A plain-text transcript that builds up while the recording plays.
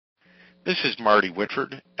This is Marty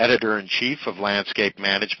Whitford, Editor-in-Chief of Landscape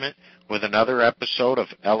Management, with another episode of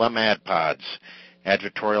LM AdPod's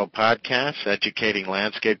advertorial podcast educating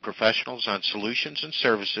landscape professionals on solutions and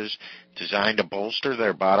services designed to bolster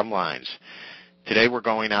their bottom lines. Today we're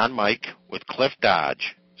going on mic with Cliff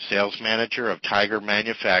Dodge, Sales Manager of Tygar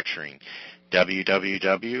Manufacturing,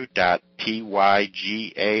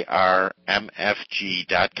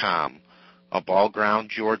 www.tygarmfg.com, a Ball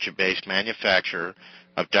Ground, Georgia-based manufacturer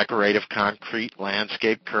of decorative concrete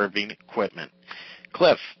landscape curbing equipment.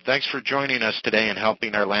 Cliff, thanks for joining us today and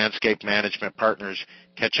helping our landscape management partners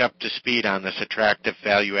catch up to speed on this attractive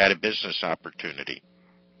value-added business opportunity.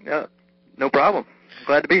 Yeah, no problem.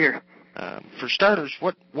 Glad to be here. For starters,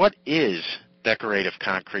 what is decorative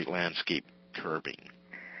concrete landscape curbing?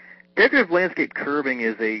 Decorative landscape curbing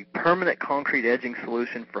is a permanent concrete edging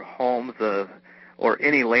solution for homes or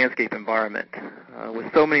any landscape environment.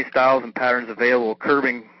 With so many styles and patterns available,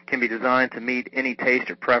 curbing can be designed to meet any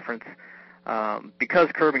taste or preference.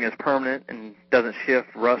 Because curbing is permanent and doesn't shift,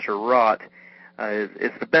 rust, or rot,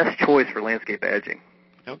 it's the best choice for landscape edging.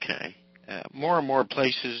 Okay. More and more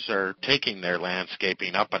places are taking their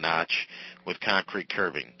landscaping up a notch with concrete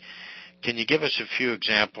curbing. Can you give us a few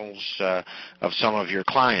examples of some of your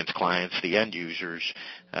clients, the end users,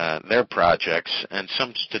 their projects, and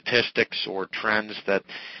some statistics or trends that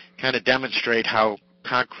kind of demonstrate how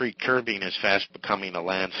concrete curbing is fast becoming a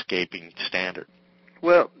landscaping standard?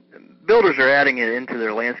 Well, builders are adding it into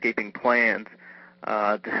their landscaping plans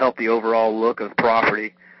to help the overall look of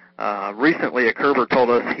property. Recently, a curber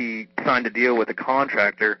told us he signed a deal with a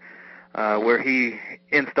contractor where he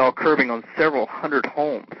installed curbing on several hundred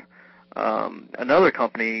homes. Another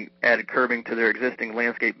company added curbing to their existing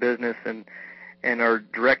landscape business and are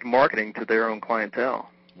direct marketing to their own clientele.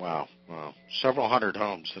 Wow. Several hundred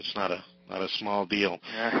homes. That's not a small deal.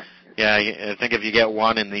 Yeah, I think if you get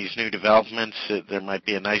one in these new developments, there might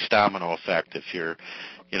be a nice domino effect if you're,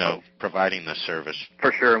 providing this service.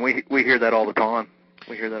 For sure, and we hear that all the time.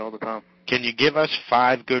 Can you give us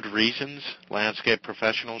 5 good reasons landscape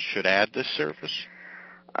professionals should add this service?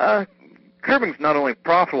 Curbing's not only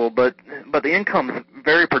profitable, but the income's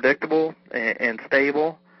very predictable and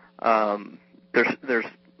stable. There's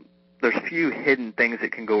few hidden things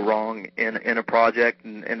that can go wrong in a project,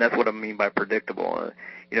 and that's what I mean by predictable.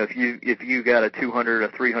 If you got a 200 or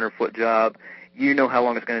 300 foot job, you know how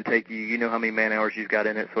long it's going to take you. You know how many man hours you've got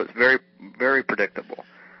in it, so it's very, very predictable.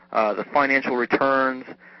 The financial returns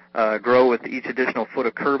grow with each additional foot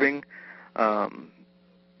of curbing.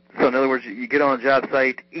 So in other words, you get on a job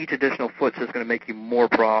site, each additional foot's just going to make you more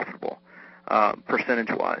profitable,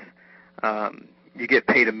 percentage-wise. You get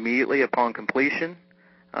paid immediately upon completion.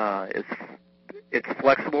 It's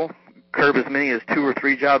flexible. Curb as many as 2 or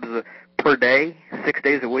 3 jobs per day, 6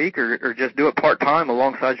 days a week, or just do it part-time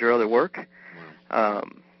alongside your other work.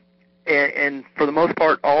 And for the most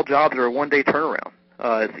part, all jobs are a one-day turnaround.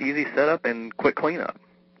 It's easy setup and quick cleanup.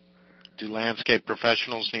 Do landscape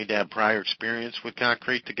professionals need to have prior experience with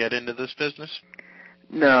concrete to get into this business?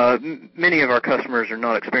 No, many of our customers are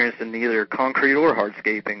not experienced in either concrete or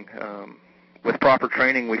hardscaping. With proper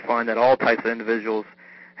training, we find that all types of individuals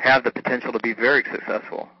have the potential to be very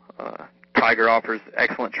successful. Tygar offers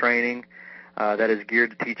excellent training that is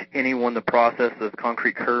geared to teach anyone the process of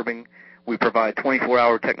concrete curbing. We provide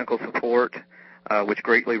 24-hour technical support, which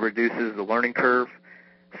greatly reduces the learning curve.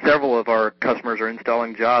 Several of our customers are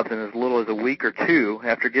installing jobs in as little as a week or 2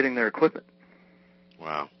 after getting their equipment.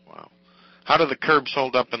 Wow. How do the curbs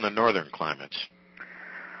hold up in the northern climates?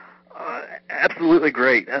 Absolutely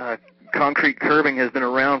great. Concrete curbing has been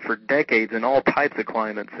around for decades in all types of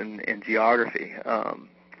climates and geography,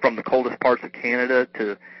 from the coldest parts of Canada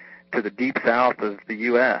to the deep south of the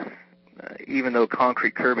U.S. Even though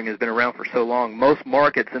concrete curbing has been around for so long, most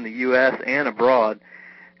markets in the U.S. and abroad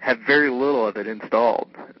have very little of it installed.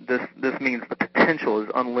 This means the potential is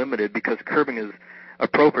unlimited because curbing is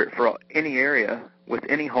appropriate for any area with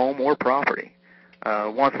any home or property.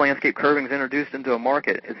 Once landscape curbing is introduced into a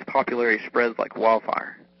market, its popularity spreads like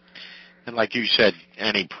wildfire. And like you said,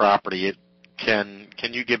 any property. Can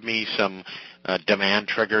you give me some demand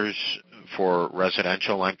triggers for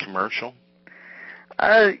residential and commercial?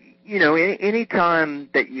 Any time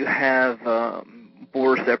that you have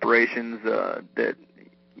border separations that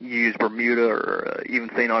use Bermuda or even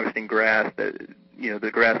St. Augustine grass, that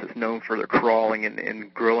the grass is known for their crawling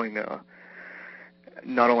and growing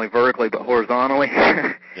not only vertically but horizontally.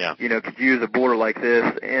 Yeah. Could use a border like this.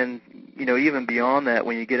 And even beyond that,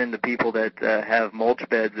 when you get into people that have mulch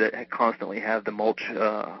beds that constantly have the mulch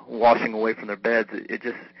washing away from their beds, it's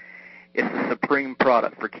a supreme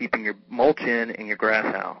product for keeping your mulch in and your grass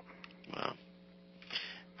out. Wow.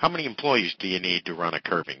 How many employees do you need to run a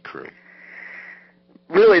curbing crew?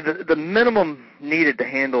 Really, the minimum needed to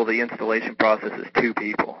handle the installation process is 2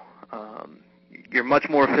 people. You're much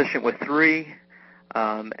more efficient with 3,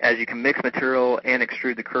 as you can mix material and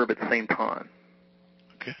extrude the curb at the same time.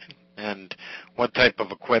 Okay. And what type of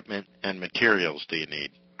equipment and materials do you need?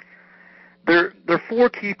 There are 4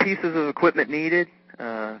 key pieces of equipment needed.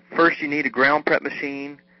 First, you need a ground prep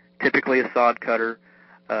machine, typically a sod cutter.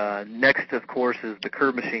 Next, of course, is the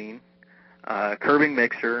curb machine, curbing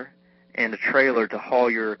mixer, and a trailer to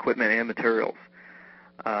haul your equipment and materials,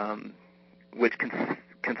 which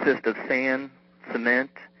consist of sand,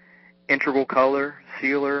 cement, integral color,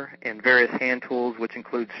 sealer, and various hand tools, which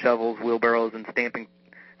includes shovels, wheelbarrows, and stamping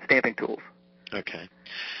tools. Okay.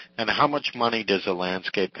 And how much money does a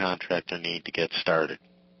landscape contractor need to get started?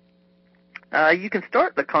 You can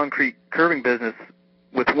start the concrete curbing business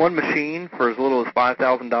with 1 machine for as little as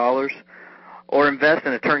 $5,000, or invest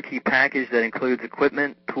in a turnkey package that includes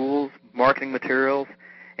equipment, tools, marketing materials,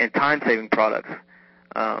 and time-saving products.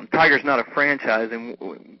 Tygar's not a franchise,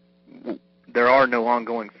 and there are no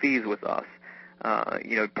ongoing fees with us,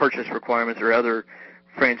 purchase requirements or other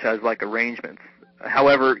franchise-like arrangements.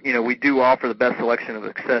 However, we do offer the best selection of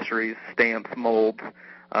accessories, stamps, molds,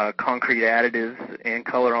 concrete additives, and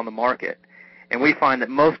color on the market. And we find that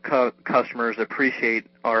most customers appreciate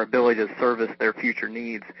our ability to service their future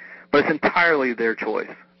needs, but it's entirely their choice.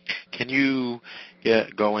 Can you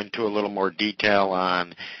go into a little more detail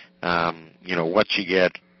on, what you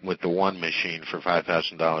get with the 1 machine for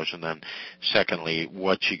 $5,000, and then secondly,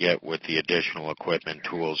 what you get with the additional equipment,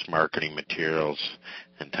 tools, marketing materials,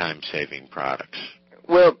 and time-saving products?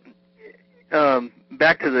 Well,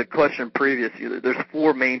 back to the question previous, there's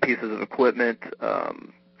 4 main pieces of equipment,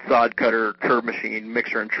 sod cutter, curb machine,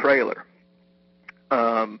 mixer, and trailer.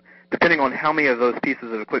 Depending on how many of those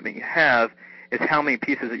pieces of equipment you have, is how many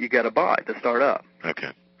pieces that you got to buy to start up. Okay.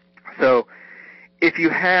 So if you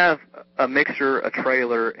have a mixer, a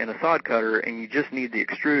trailer, and a sod cutter, and you just need the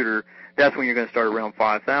extruder, that's when you're going to start around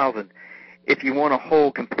 $5,000. If you want a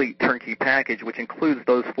whole complete turnkey package, which includes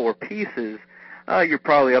those 4 pieces, you're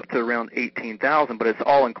probably up to around $18,000, but it's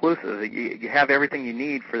all inclusive. You have everything you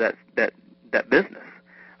need for that business,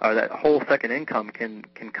 or that whole second income can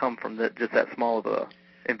come from just that small of a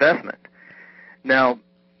investment. Now,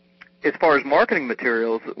 as far as marketing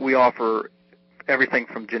materials, we offer everything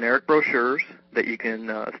from generic brochures that you can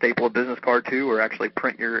staple a business card to or actually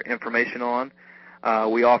print your information on.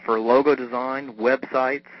 We offer logo design,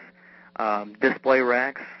 websites, display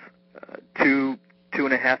racks,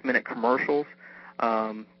 2.5-minute commercials,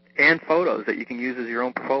 and photos that you can use as your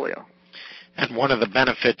own portfolio. And one of the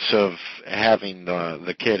benefits of having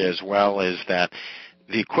the kit as well is that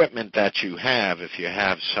the equipment that you have, if you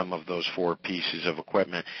have some of those 4 pieces of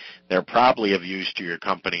equipment, they're probably of use to your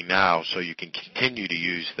company now, so you can continue to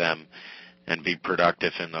use them and be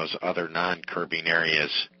productive in those other non-curbing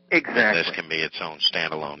areas. Exactly. And this can be its own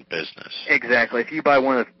standalone business. Exactly. If you buy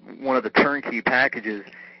one of the turnkey packages,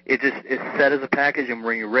 it's set as a package, and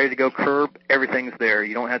when you're ready to go curb, everything's there.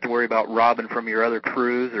 You don't have to worry about robbing from your other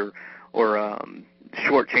crews or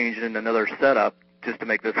shortchanging another setup just to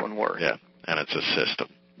make this one work. Yeah, and it's a system.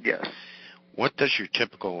 Yes. What does your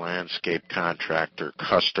typical landscape contractor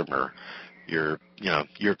customer, your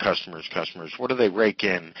customers, what do they rake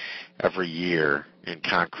in every year in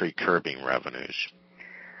concrete curbing revenues?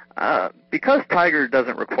 Because Tygar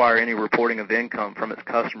doesn't require any reporting of income from its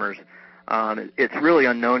customers, it's really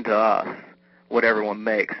unknown to us what everyone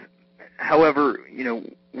makes. However,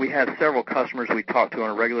 we have several customers we talk to on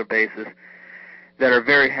a regular basis that are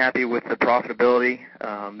very happy with the profitability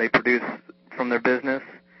they produce from their business.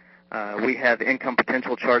 We have income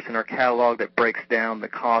potential charts in our catalog that breaks down the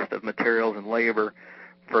cost of materials and labor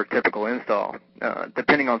for a typical install.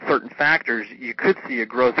 Depending on certain factors, you could see a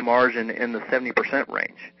gross margin in the 70%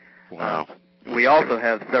 range. Wow. We also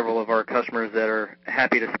have several of our customers that are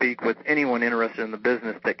happy to speak with anyone interested in the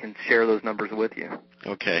business that can share those numbers with you.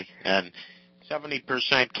 Okay. And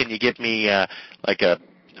 70%, can you give me like a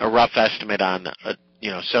rough estimate on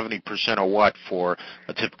 70% of what for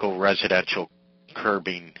a typical residential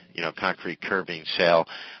curbing, concrete curbing sale,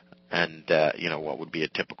 and what would be a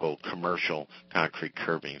typical commercial concrete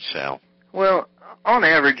curbing sale? Well, on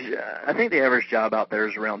average, I think the average job out there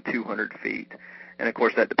is around 200 feet. And, of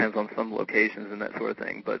course, that depends on some locations and that sort of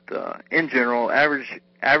thing. But in general,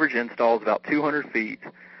 average install is about 200 feet.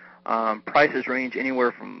 Prices range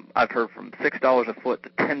anywhere from, I've heard, from $6 a foot to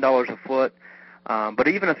 $10 a foot. But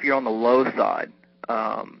even if you're on the low side,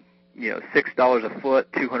 $6 a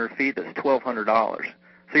foot, 200 feet, that's $1,200.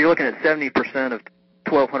 So you're looking at 70% of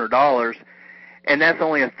 $1,200, and that's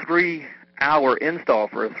only a 3 hour install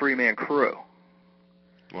for a 3-man crew.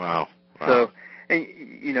 Wow. So, and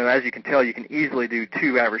as you can tell, you can easily do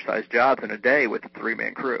 2 average-sized jobs in a day with a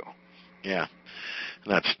 3-man crew. Yeah,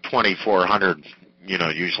 and that's 2,400.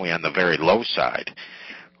 Usually on the very low side,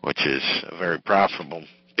 which is a very profitable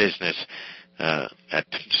business at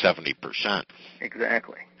 70%.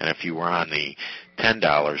 Exactly. And if you were on the $10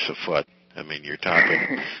 a foot, I mean, you're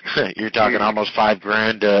talking almost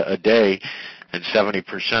 $5,000 a day, and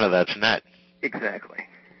 70% of that's net. Exactly.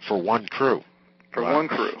 For one crew. For one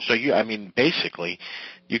crew. So basically,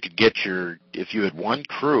 you could get if you had one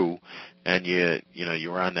crew, and you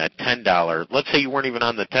were on that $10. Let's say you weren't even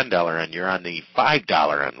on the $10 end, you're on the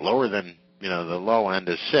 $5 end, lower than the low end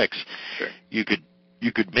is $6. Sure. You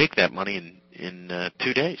could make that money in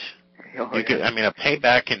 2 days. Oh, could, a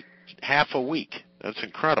payback in half a week. That's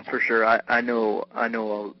incredible. For sure. I know a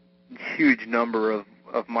huge number of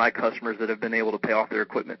my customers that have been able to pay off their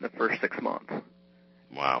equipment in the first 6 months.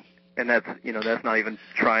 Wow. And that's not even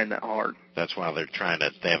trying that hard. That's why they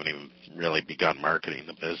haven't even really begun marketing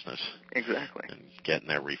the business. Exactly. And getting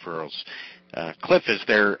their referrals. Cliff, is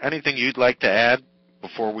there anything you'd like to add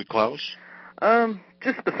before we close?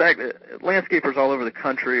 Just the fact that landscapers all over the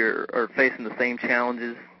country are facing the same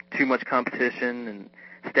challenges, too much competition and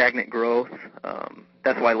stagnant growth.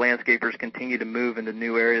 That's why landscapers continue to move into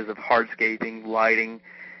new areas of hardscaping, lighting,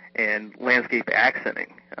 and landscape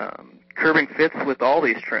accenting. Curbing fits with all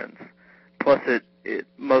these trends. Plus, it's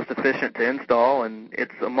most efficient to install, and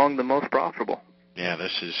it's among the most profitable. Yeah, I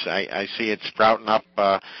see it sprouting up,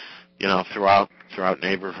 throughout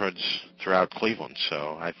neighborhoods throughout Cleveland.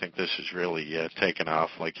 So I think this is really taken off,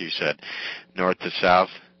 like you said, north to south,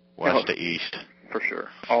 west to east. For sure,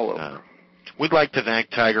 all over. We'd like to thank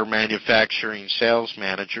Tygar Manufacturing Sales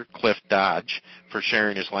Manager Cliff Dodge for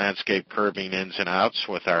sharing his landscape curbing ins and outs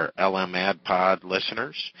with our LM AdPod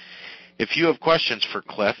listeners. If you have questions for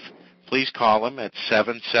Cliff, please call him at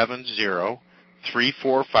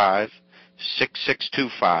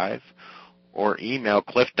 770-345-6625 or email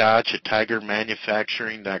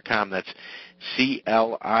cliffdodge@tygarmanufacturing.com. That's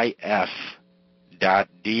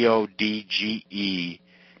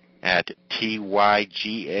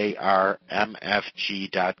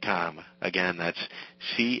clif.dodge@tygarmfg.com. Again, that's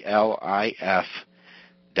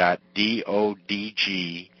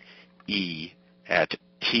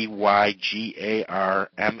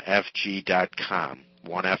clif.dodge@tygarmfg.com.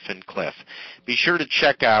 One F in Cliff. Be sure to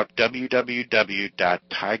check out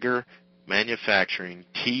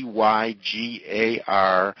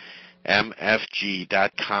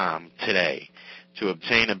www.tygarmanufacturing.com today to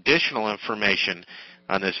obtain additional information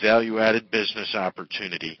on this value-added business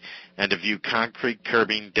opportunity and to view concrete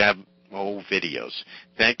curbing demo videos.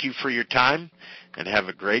 Thank you for your time and have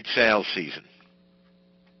a great sales season.